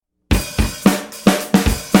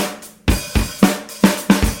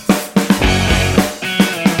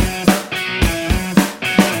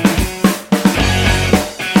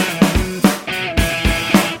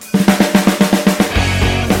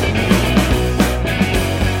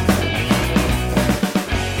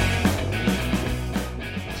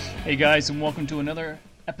Hey guys, and welcome to another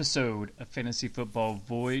episode of Fantasy Football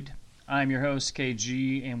Void. I'm your host,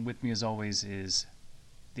 KG, and with me as always is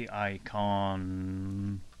the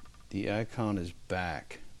Icon. The Icon is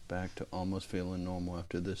back to almost feeling normal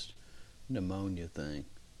after this pneumonia thing.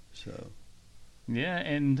 So, yeah,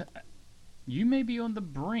 and you may be on the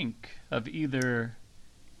brink of either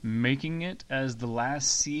making it as the last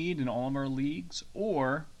seed in all of our leagues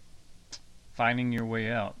or finding your way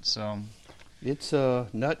out. So it's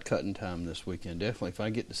nut cutting time this weekend. Definitely, if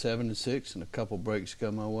I get to 7-6 and a couple breaks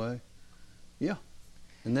come my way, yeah,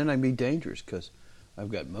 and then I'd be dangerous because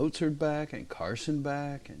I've got Mozart back and Carson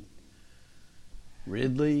back and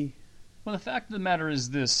Ridley. Well, the fact of the matter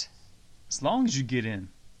is this: as long as you get in,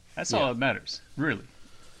 that's all that matters, really.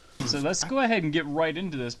 So let's go ahead and get right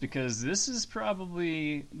into this because this is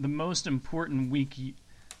probably the most important week,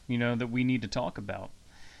 that we need to talk about.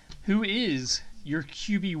 Who is your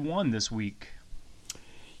QB1 this week?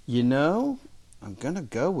 I'm going to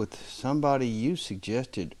go with somebody you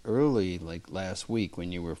suggested early, like last week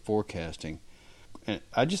when you were forecasting. And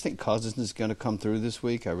I just think Cousins is going to come through this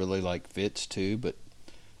week. I really like Fitz too, but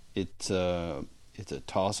it's a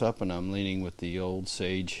toss-up, and I'm leaning with the old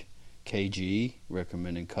sage KG,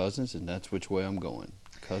 recommending Cousins, and that's which way I'm going.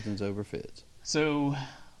 Cousins over Fitz. So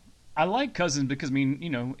I like Cousins because,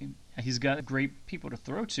 he's got great people to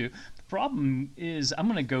throw to. The problem is I'm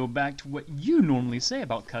going to go back to what you normally say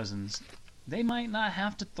about Cousins. They might not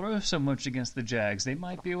have to throw so much against the Jags. They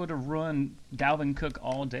might be able to run Dalvin Cook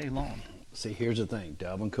all day long. See, here's the thing.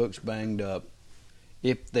 Dalvin Cook's banged up.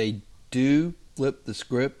 If they do flip the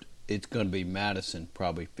script, it's going to be Madison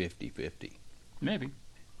probably 50-50. Maybe.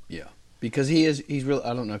 Yeah. Because he's really,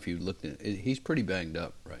 I don't know if you looked at it, he's pretty banged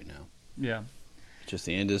up right now. Yeah. Just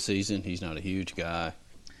the end of the season. He's not a huge guy.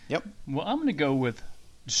 Yep. Well, I'm going to go with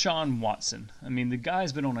Deshaun Watson. I mean, the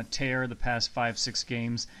guy's been on a tear the past 5-6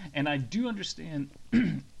 games, and I do understand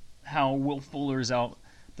how Will Fuller's out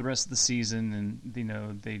the rest of the season,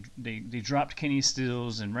 and they dropped Kenny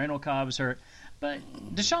Stills and Randall Cobb's hurt, but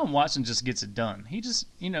Deshaun Watson just gets it done. He just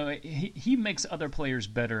he makes other players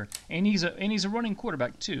better, and he's a running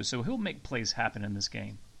quarterback too, so he'll make plays happen in this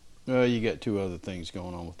game. Well, you got two other things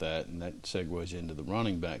going on with that, and that segues into the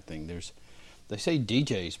running back thing. They say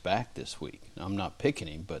DJ's back this week. I'm not picking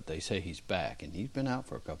him, but they say he's back, and he's been out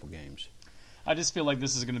for a couple games. I just feel like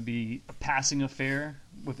this is going to be a passing affair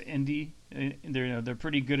with Indy. They're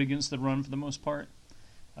pretty good against the run for the most part.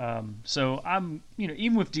 So I'm,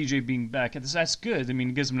 even with DJ being back, that's good. I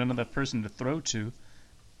mean, it gives them another person to throw to.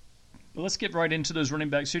 But let's get right into those running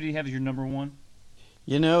backs. Who do you have as your number one?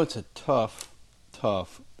 It's a tough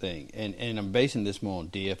thing, and I'm basing this more on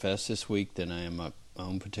DFS this week than I am my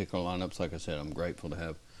own particular lineups. Like I said, I'm grateful to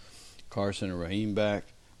have Carson and Raheem back,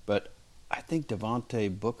 but I think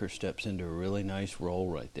Devontae Booker steps into a really nice role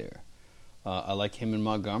right there. I like him and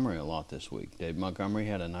Montgomery a lot this week. Dave Montgomery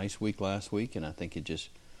had a nice week last week, and I think it just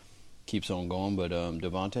keeps on going. But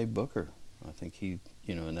Devontae Booker, I think he,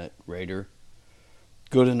 in that Raider,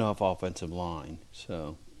 good enough offensive line.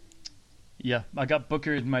 So, yeah, I got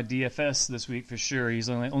Booker in my DFS this week for sure. He's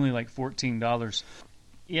only like $14.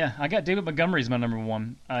 Yeah, I got David Montgomery as my number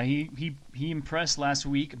one. He impressed last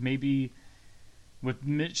week. Maybe with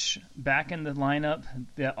Mitch back in the lineup,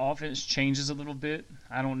 the offense changes a little bit.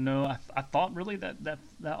 I don't know. I thought really that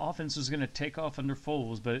offense was going to take off under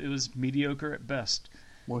Foles, but it was mediocre at best.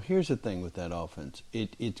 Well, here's the thing with that offense.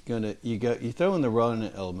 It's gonna you throw in the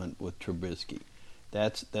running element with Trubisky.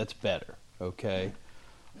 That's better, okay?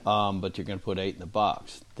 But you're going to put 8 in the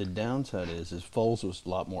box. The downside is Foles was a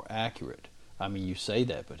lot more accurate. I mean, you say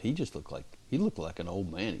that, but he looked like an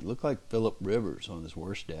old man. He looked like Phillip Rivers on his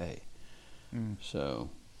worst day.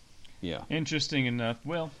 So, yeah. Interesting enough.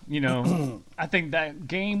 Well, I think that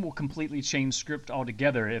game will completely change script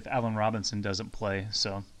altogether if Allen Robinson doesn't play.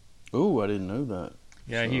 So. Ooh, I didn't know that.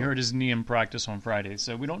 Yeah, he hurt his knee in practice on Friday,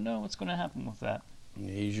 so we don't know what's going to happen with that.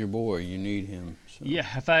 He's your boy. You need him. So. Yeah,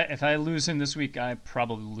 if I lose him this week, I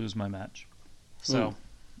probably lose my match. So,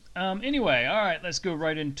 anyway, all right, let's go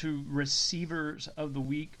right into receivers of the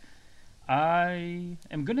week. I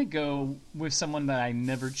am going to go with someone that I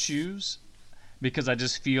never choose because I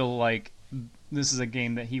just feel like this is a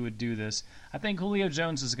game that he would do this. I think Julio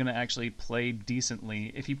Jones is going to actually play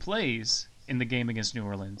decently. If he plays in the game against New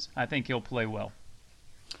Orleans, I think he'll play well.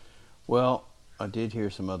 Well, I did hear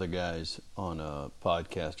some other guys on a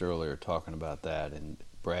podcast earlier talking about that, and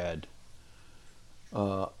Brad.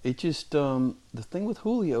 It just the thing with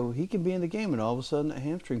Julio, he can be in the game, and all of a sudden a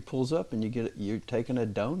hamstring pulls up, and you're taking a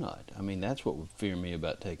donut. I mean, that's what would fear me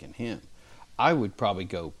about taking him. I would probably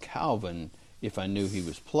go Calvin if I knew he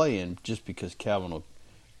was playing, just because Calvin will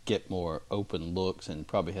get more open looks and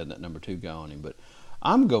probably had that number 2 guy on him. But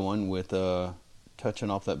I'm going with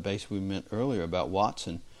touching off that base we meant earlier about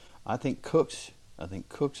Watson. I think Cooks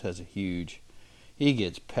has a huge. He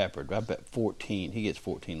gets peppered. I bet 14. He gets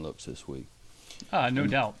 14 looks this week. No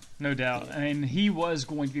doubt. And he was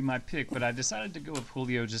going to be my pick, but I decided to go with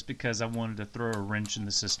Julio just because I wanted to throw a wrench in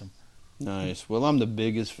the system. Nice. Well, I'm the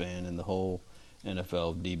biggest fan in the whole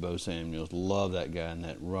NFL of Deebo Samuels. Love that guy in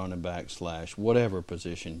that running back / whatever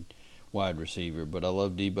position, wide receiver. But I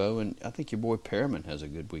love Deebo, and I think your boy Perriman has a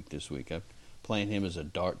good week this week. I'm playing him as a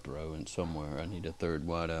dart throw, and somewhere I need a third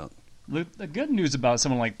wideout. The good news about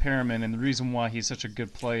someone like Perriman, and the reason why he's such a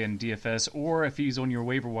good play in DFS, or if he's on your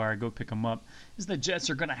waiver wire, go pick him up, is the Jets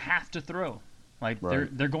are going to have to throw. Right.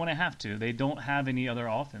 They're going to have to. They don't have any other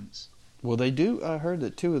offense. Well, they do. I heard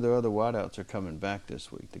that 2 of their other wideouts are coming back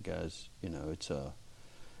this week. The guys, it's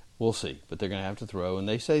we'll see, but they're going to have to throw, and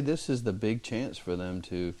they say this is the big chance for them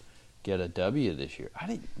to get a W this year. I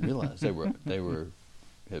didn't realize they were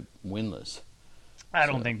winless. I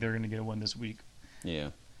don't think they're going to get a win this week. Yeah.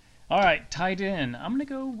 All right, tight end. I'm going to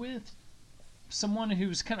go with someone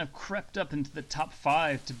who's kind of crept up into the top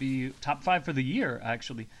 5 to be top 5 for the year,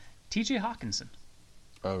 actually. T.J. Hawkinson.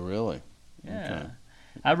 Oh, really? Yeah.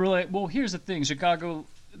 Okay. Well, here's the thing. Chicago,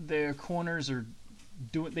 their corners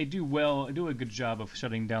do a good job of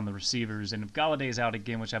shutting down the receivers. And if Galladay's out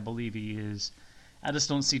again, which I believe he is, I just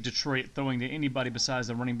don't see Detroit throwing to anybody besides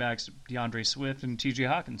the running backs, DeAndre Swift and T.J.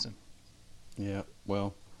 Hawkinson. Yeah,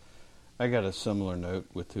 well, I got a similar note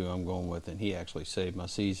with who I'm going with, and he actually saved my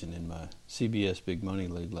season in my CBS Big Money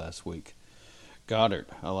League last week. Goddard.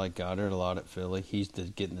 I like Goddard a lot at Philly. He's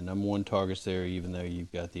getting the number 1 targets there, even though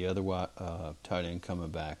you've got the other tight end coming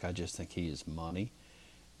back. I just think he is money,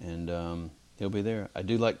 and he'll be there. I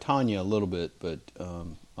do like Tanya a little bit, but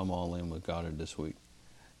I'm all in with Goddard this week.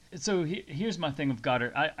 So here's my thing with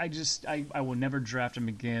Goddard. I will never draft him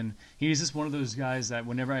again. He's just one of those guys that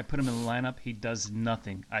whenever I put him in the lineup, he does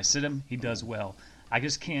nothing. I sit him, he does well. I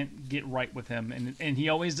just can't get right with him, and he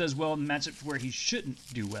always does well in matchups where he shouldn't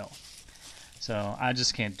do well. So I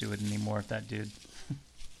just can't do it anymore with that dude.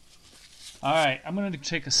 All right, I'm going to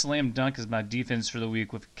take a slam dunk as my defense for the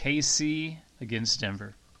week with KC against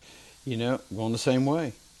Denver. Going the same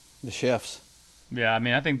way. The Chefs. Yeah, I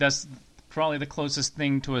mean, I think that's probably the closest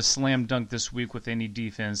thing to a slam dunk this week with any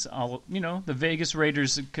defense. The Vegas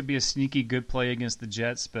Raiders could be a sneaky good play against the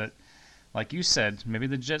Jets, but like you said, maybe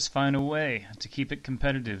the Jets find a way to keep it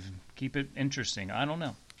competitive, keep it interesting. I don't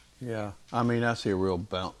know. Yeah, I mean, I see a real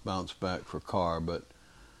bounce back for Carr, but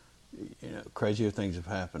crazier things have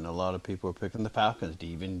happened. A lot of people are picking the Falcons to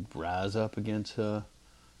even rise up against New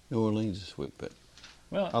Orleans this week, but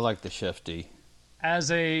I like the Chef D.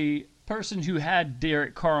 As a person who had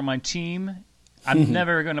Derek Carr on my team, I'm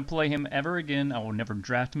never going to play him ever again. I will never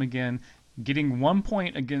draft him again. Getting 1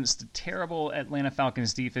 point against the terrible Atlanta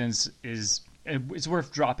Falcons defense it's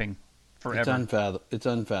worth dropping forever. It's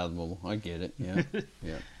unfathomable. I get it. Yeah.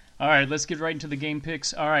 Yeah. All right, let's get right into the game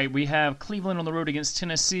picks. All right, we have Cleveland on the road against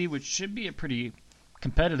Tennessee, which should be a pretty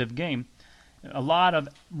competitive game. A lot of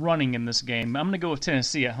running in this game. I'm going to go with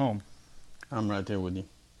Tennessee at home. I'm right there with you.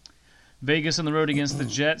 Vegas on the road against the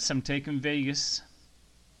Jets. I'm taking Vegas.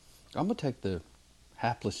 I'm going to take the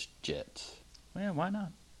hapless Jets. Yeah, why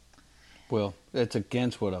not? Well, it's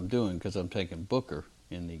against what I'm doing because I'm taking Booker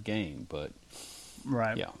in the game, but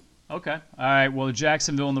right. Yeah. Okay. All right, well,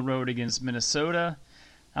 Jacksonville on the road against Minnesota.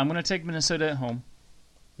 I'm going to take Minnesota at home.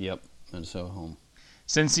 Yep, Minnesota home.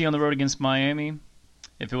 Cincy on the road against Miami.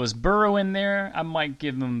 If it was Burrow in there, I might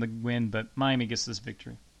give them the win, but Miami gets this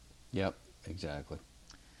victory. Yep, exactly.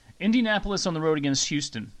 Indianapolis on the road against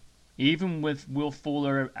Houston. Even with Will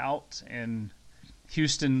Fuller out and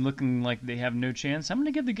Houston looking like they have no chance, I'm going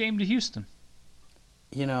to give the game to Houston.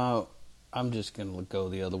 I'm just going to go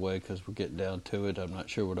the other way because we're getting down to it. I'm not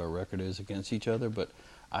sure what our record is against each other, but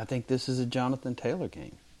I think this is a Jonathan Taylor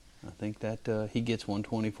game. I think that he gets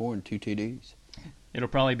 124 and 2 TDs. It'll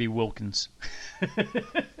probably be Wilkins.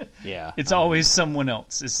 Yeah. It's always someone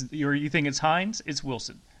else. You think it's Hines, it's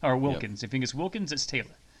Wilson. Or Wilkins. Yep. If you think it's Wilkins, it's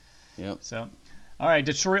Taylor. Yep. So, all right,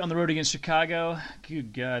 Detroit on the road against Chicago.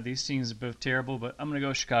 Good God, these teams are both terrible, but I'm going to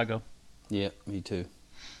go Chicago. Yeah, me too.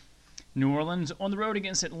 New Orleans on the road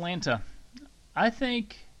against Atlanta. I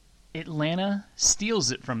think Atlanta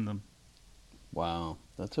steals it from them. Wow,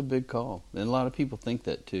 that's a big call. And a lot of people think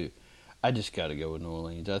that too. I just got to go with New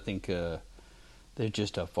Orleans. I think they're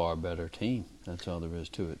just a far better team. That's all there is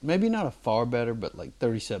to it. Maybe not a far better, but like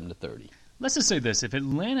 37-30. Let's just say this. If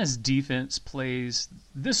Atlanta's defense plays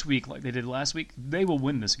this week like they did last week, they will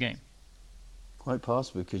win this game. Quite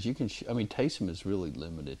possibly, because you can. Taysom is really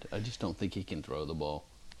limited. I just don't think he can throw the ball.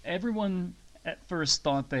 everyone at first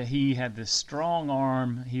thought that he had this strong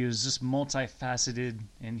arm. He was just multifaceted,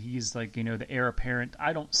 and he's like, the heir apparent.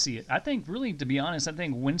 I don't see it. I think, really, to be honest, I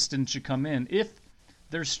think Winston should come in. If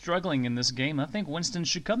they're struggling in this game, I think Winston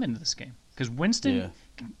should come into this game. Because Winston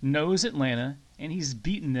knows Atlanta, and he's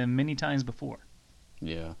beaten them many times before.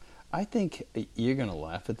 Yeah. I think you're going to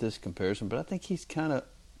laugh at this comparison, but I think he's kind of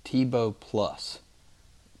Tebow plus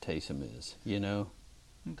Taysom is,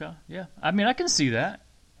 Okay, yeah. I mean, I can see that.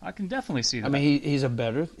 I can definitely see that. I mean, he's a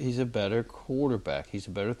better quarterback. He's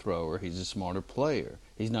a better thrower. He's a smarter player.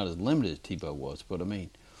 He's not as limited as Tebow was, but I mean,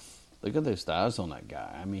 look at those thighs on that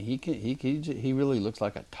guy. I mean, he really looks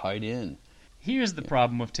like a tight end. Here's the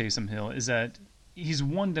problem with Taysom Hill is that he's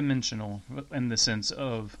one-dimensional in the sense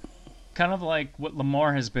of kind of like what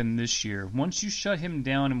Lamar has been this year. Once you shut him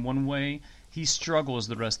down in one way, he struggles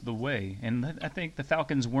the rest of the way. And I think the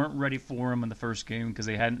Falcons weren't ready for him in the first game because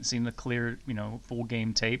they hadn't seen the clear, full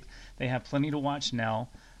game tape. They have plenty to watch now.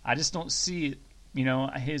 I just don't see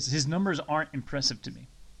it. His numbers aren't impressive to me.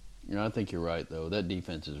 I think you're right, though. That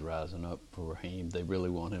defense is rising up for Raheem. They really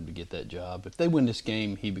want him to get that job. If they win this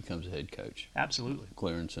game, he becomes a head coach. Absolutely.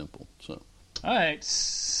 Clear and simple. So. All right,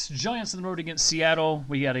 Giants on the road against Seattle.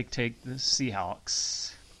 We got to take the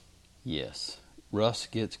Seahawks. Yes. Russ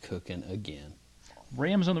gets cooking again.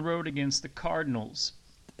 Rams on the road against the Cardinals.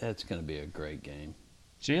 That's going to be a great game.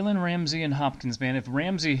 Jalen Ramsey and Hopkins, man. If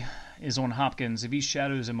Ramsey is on Hopkins, if he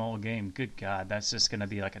shadows him all game, good God, that's just going to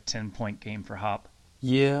be like a 10-point game for Hop.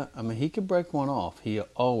 Yeah, I mean, he could break one off. He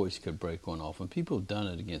always could break one off. And people have done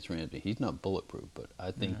it against Ramsey. He's not bulletproof, but I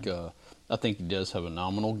think he does have a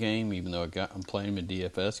nominal game, even though I'm playing him in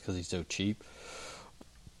DFS because he's so cheap.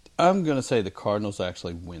 I'm going to say the Cardinals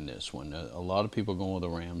actually win this one. A lot of people are going with the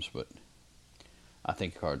Rams, but I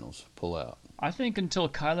think Cardinals pull out. I think until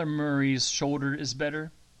Kyler Murray's shoulder is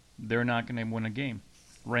better, they're not going to win a game.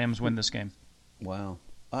 Rams win this game. Wow.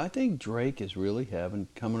 I think Drake is really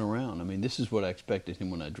coming around. I mean, this is what I expected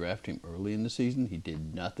him when I drafted him early in the season. He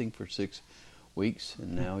did nothing for 6 weeks,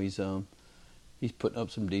 and now he's putting up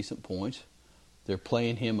some decent points. They're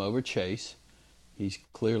playing him over Chase. He's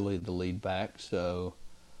clearly the lead back, so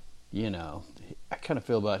I kind of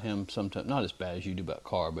feel about him sometimes, not as bad as you do about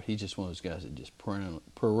Carr, but he's just one of those guys that just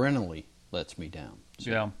perennially lets me down. So.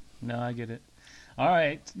 Yeah, no, I get it. All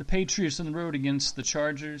right, the Patriots on the road against the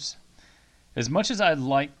Chargers. As much as I'd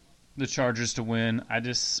like the Chargers to win, I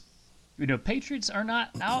just, Patriots are not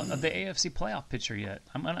out of the AFC playoff picture yet.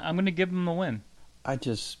 I'm going to give them the win. I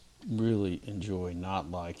just really enjoy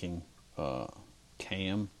not liking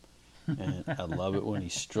Cam, and I love it when he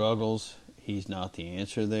struggles. He's not the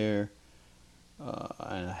answer there.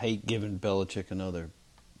 And I hate giving Belichick another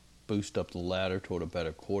boost up the ladder toward a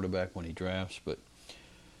better quarterback when he drafts, but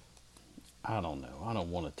I don't know. I don't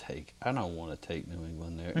want to take New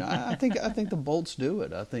England there. I think the Bolts do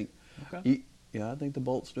it. I think the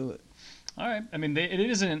Bolts do it. All right. I mean,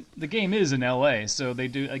 the game is in L.A., so they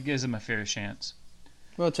do. It gives them a fair chance.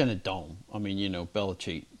 Well, it's in a dome. I mean,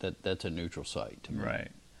 Belichick. That's a neutral site to me. Right.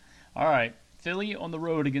 All right. Philly on the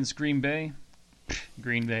road against Green Bay.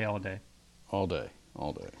 Green Bay all day. All day.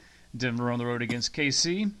 Denver on the road against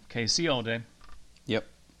KC. KC all day. Yep.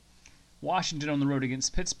 Washington on the road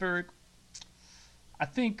against Pittsburgh. I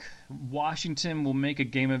think Washington will make a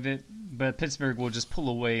game of it, but Pittsburgh will just pull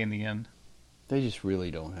away in the end. They just really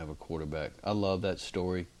don't have a quarterback. I love that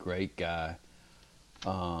story. Great guy.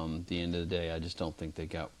 At the end of the day, I just don't think they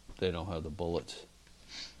don't have the bullets.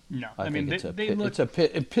 No, I mean unless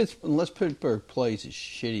Pittsburgh plays as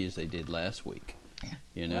shitty as they did last week.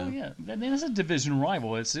 Well, yeah, that's a division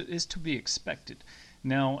rival. It's to be expected.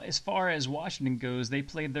 Now, as far as Washington goes, they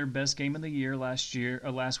played their best game of the year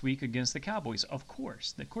last week against the Cowboys. Of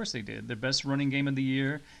course they did. Their best running game of the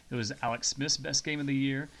year. It was Alex Smith's best game of the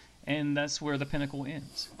year, and that's where the pinnacle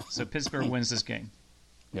ends. So Pittsburgh wins this game.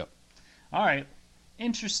 Yep. All right.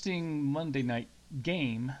 Interesting Monday night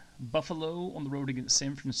game. Buffalo on the road against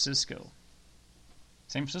San Francisco.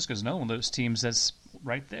 San Francisco's another one of those teams that's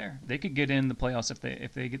right there. They could get in the playoffs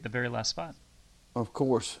if they get the very last spot. Of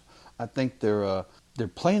course. I think they're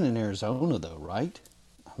playing in Arizona, though, right?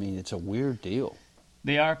 I mean, it's a weird deal.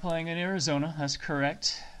 They are playing in Arizona. That's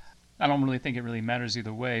correct. I don't really think it really matters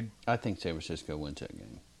either way. I think San Francisco wins that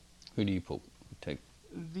game. Who do you take?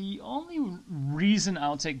 The only reason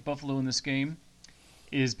I'll take Buffalo in this game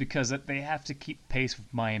is because they have to keep pace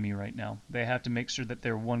with Miami right now. They have to make sure that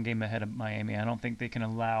they're one game ahead of Miami. I don't think they can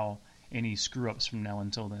allow any screw-ups from now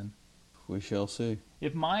until then. We shall see.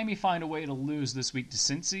 If Miami find a way to lose this week to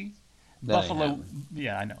Cincy, Buffalo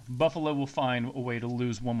will find a way to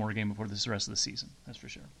lose one more game before the rest of the season. That's for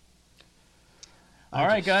sure. All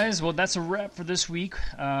right, guys. Well, that's a wrap for this week.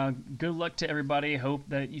 Good luck to everybody. Hope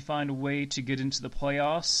that you find a way to get into the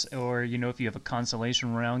playoffs, or if you have a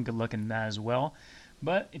consolation round, good luck in that as well.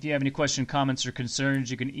 But if you have any questions, comments, or concerns,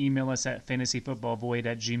 you can email us at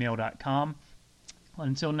fantasyfootballvoid@gmail.com.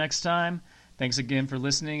 Until next time, thanks again for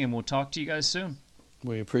listening, and we'll talk to you guys soon.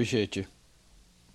 We appreciate you.